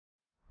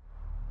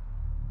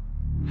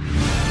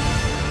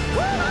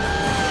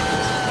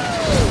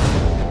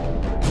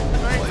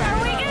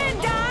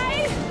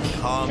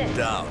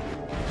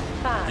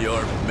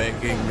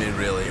bugging me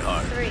really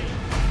hard. 3.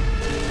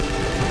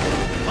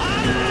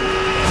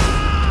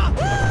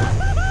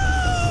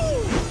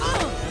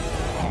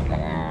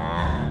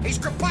 He's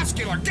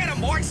crepuscular! Get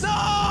him, boys!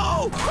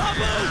 No!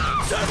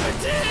 Abu!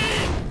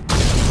 Serpentine!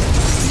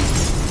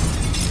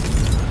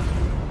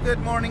 Good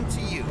morning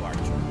to you, Archer.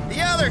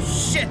 The other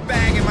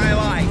shitbag in my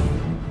life!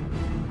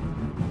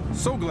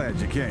 So glad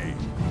you came.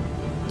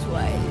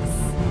 Twice.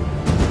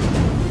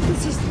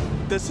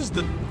 This is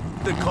the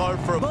car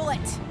for a... Bullet!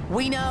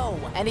 We know.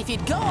 And if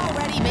you'd go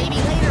already, maybe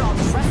later I'll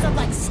dress up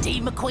like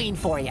Steve McQueen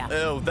for you.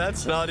 Ew,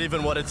 that's not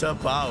even what it's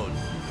about.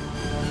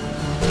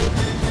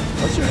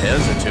 Plus your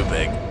hands are too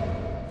big.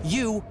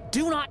 You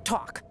do not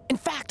talk. In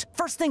fact,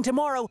 first thing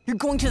tomorrow, you're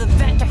going to the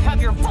vet to have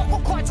your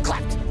vocal cords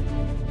clipped.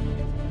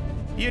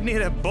 You'd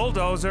need a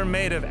bulldozer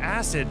made of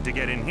acid to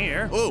get in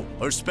here. Oh,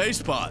 or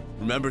Spacepot.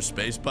 Remember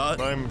Spacepot?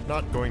 I'm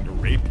not going to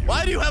rape you.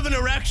 Why do you have an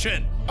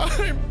erection?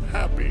 I'm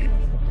happy.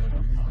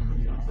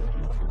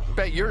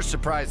 Bet you're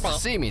surprised to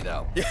see me,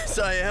 though. Yes,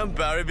 I am,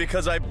 Barry,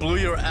 because I blew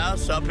your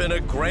ass up in a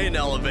grain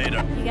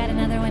elevator. You got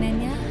another one in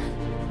ya?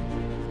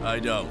 I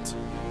don't.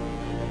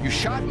 You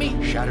shot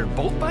me, shattered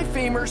both my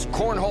femurs,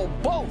 cornhole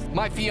both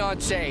my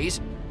fiancées.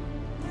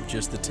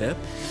 Just the tip?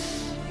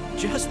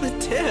 Just the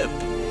tip.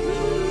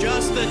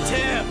 Just the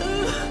tip.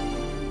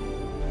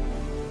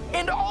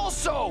 And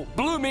also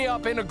blew me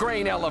up in a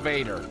grain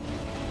elevator.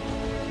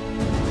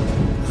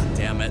 God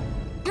damn it.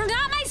 You're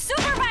not my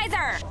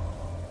supervisor!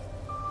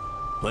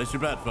 Place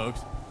your bet,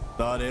 folks.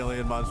 Thought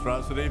alien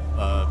monstrosity,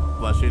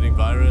 flesh-eating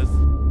virus.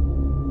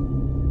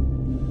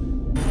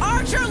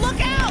 Archer, look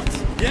out!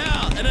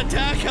 Yeah, an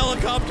attack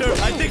helicopter.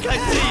 I think I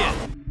see it.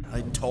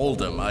 I told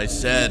him. I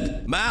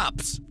said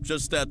maps.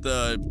 Just at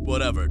the,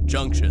 whatever,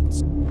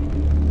 junctions.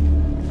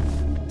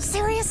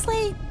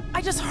 Seriously?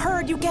 I just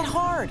heard you get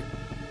hard.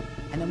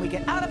 And then we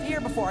get out of here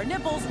before our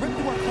nipples rip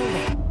through our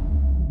clothing.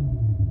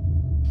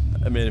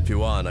 I mean, if you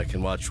want, I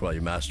can watch while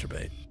you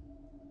masturbate.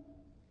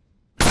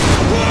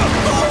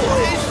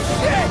 Holy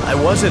shit! I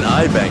wasn't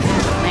eye-banging.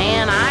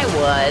 Man, I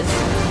was.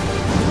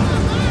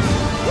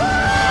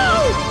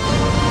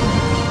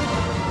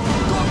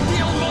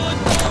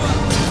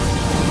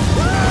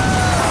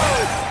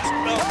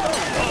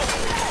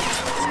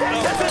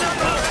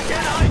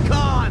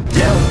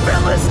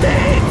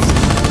 Philistines!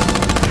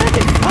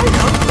 Hey,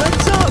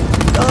 what's up?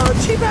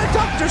 Cheap-out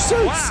Dr.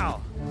 Seuss!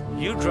 Wow!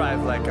 You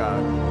drive like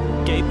a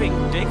gaping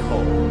dig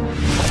hole.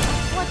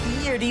 What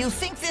year do you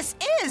think this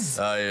is?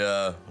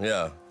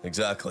 Yeah,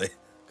 exactly.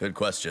 Good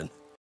question.